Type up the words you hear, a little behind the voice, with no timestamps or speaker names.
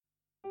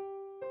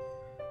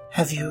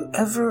Have you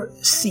ever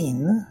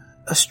seen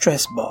a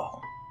stress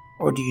ball,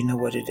 or do you know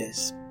what it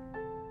is?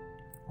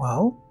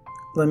 Well,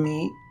 let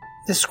me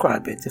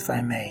describe it if I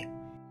may.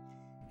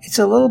 It's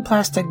a little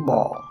plastic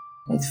ball.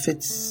 It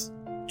fits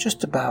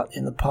just about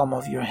in the palm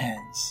of your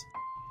hands.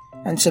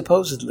 And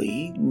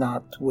supposedly,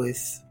 not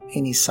with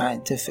any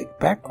scientific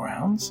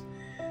backgrounds,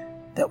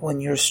 that when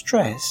you're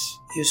stressed,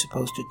 you're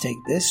supposed to take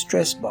this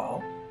stress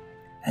ball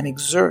and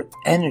exert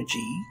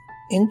energy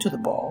into the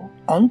ball,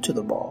 onto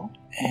the ball,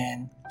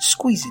 and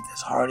squeeze it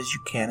as hard as you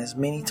can, as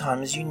many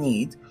times as you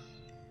need.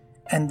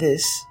 And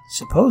this,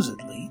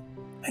 supposedly,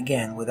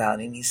 again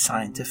without any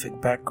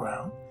scientific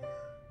background,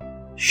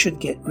 should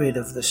get rid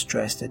of the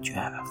stress that you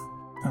have.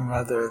 And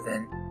rather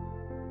than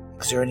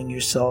exerting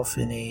yourself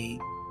in a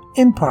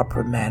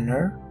improper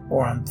manner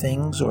or on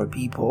things or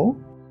people,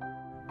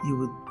 you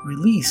would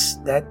release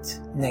that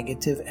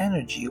negative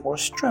energy or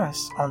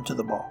stress onto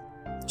the ball.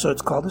 So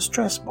it's called a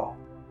stress ball.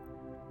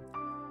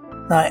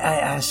 Now I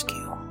ask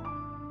you,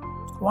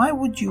 why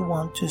would you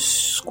want to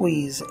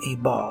squeeze a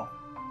ball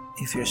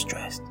if you're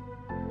stressed?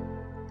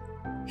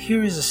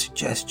 Here is a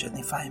suggestion,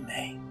 if I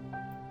may.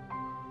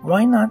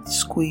 Why not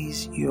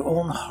squeeze your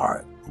own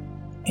heart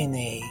in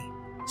a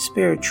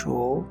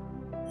spiritual,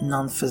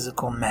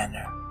 non-physical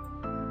manner?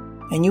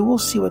 And you will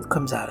see what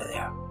comes out of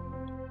there.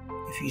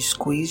 If you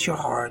squeeze your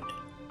heart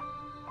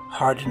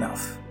hard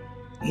enough,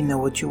 you know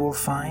what you will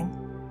find?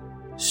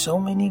 So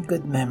many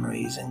good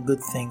memories and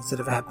good things that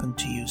have happened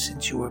to you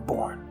since you were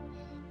born.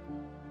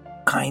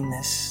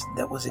 Kindness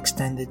that was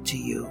extended to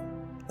you,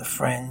 the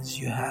friends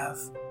you have,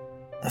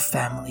 the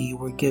family you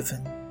were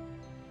given,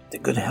 the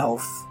good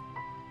health,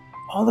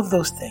 all of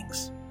those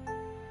things.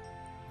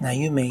 Now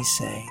you may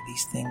say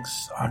these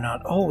things are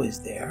not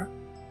always there,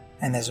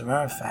 and as a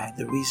matter of fact,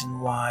 the reason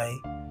why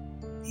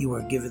you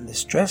were given the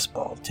stress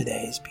ball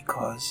today is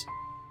because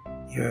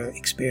you're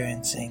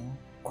experiencing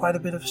quite a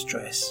bit of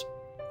stress,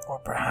 or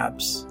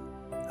perhaps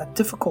a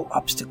difficult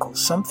obstacle,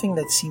 something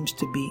that seems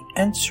to be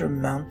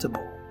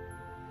insurmountable.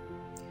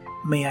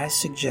 May I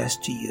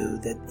suggest to you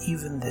that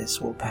even this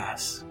will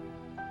pass.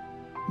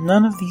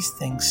 None of these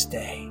things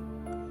stay.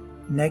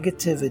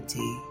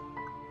 Negativity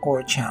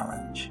or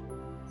challenge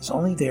is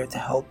only there to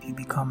help you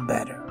become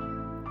better.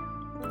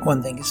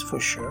 One thing is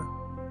for sure,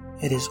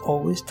 it is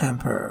always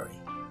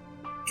temporary.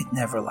 It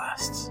never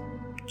lasts,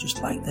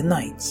 just like the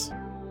nights.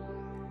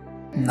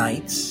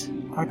 Nights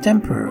are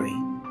temporary,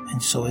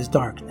 and so is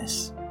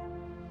darkness.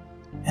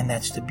 And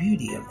that's the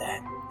beauty of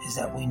that, is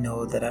that we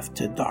know that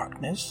after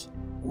darkness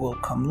will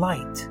come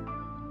light,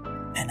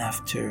 and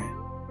after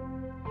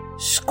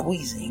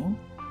squeezing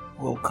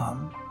will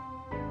come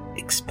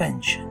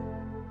expansion.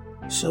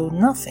 So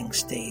nothing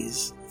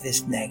stays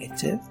this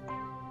negative.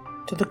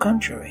 To the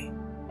contrary,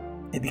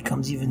 it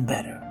becomes even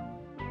better.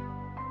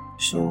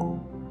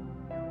 So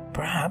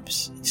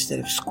perhaps instead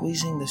of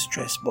squeezing the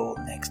stress ball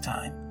next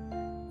time,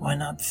 why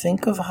not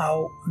think of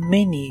how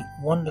many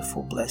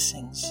wonderful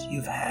blessings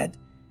you've had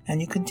and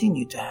you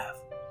continue to have.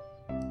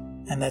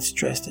 And that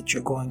stress that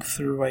you're going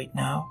through right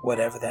now,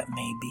 whatever that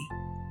may be,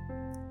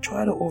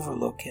 try to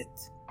overlook it.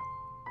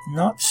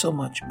 Not so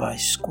much by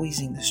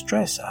squeezing the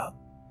stress out,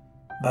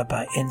 but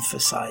by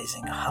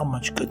emphasizing how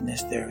much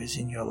goodness there is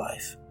in your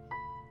life.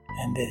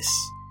 And this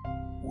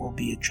will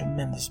be a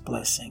tremendous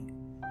blessing,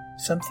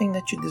 something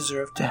that you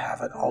deserve to have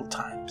at all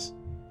times,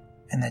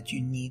 and that you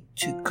need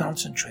to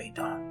concentrate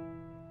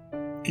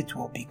on. It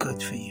will be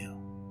good for you.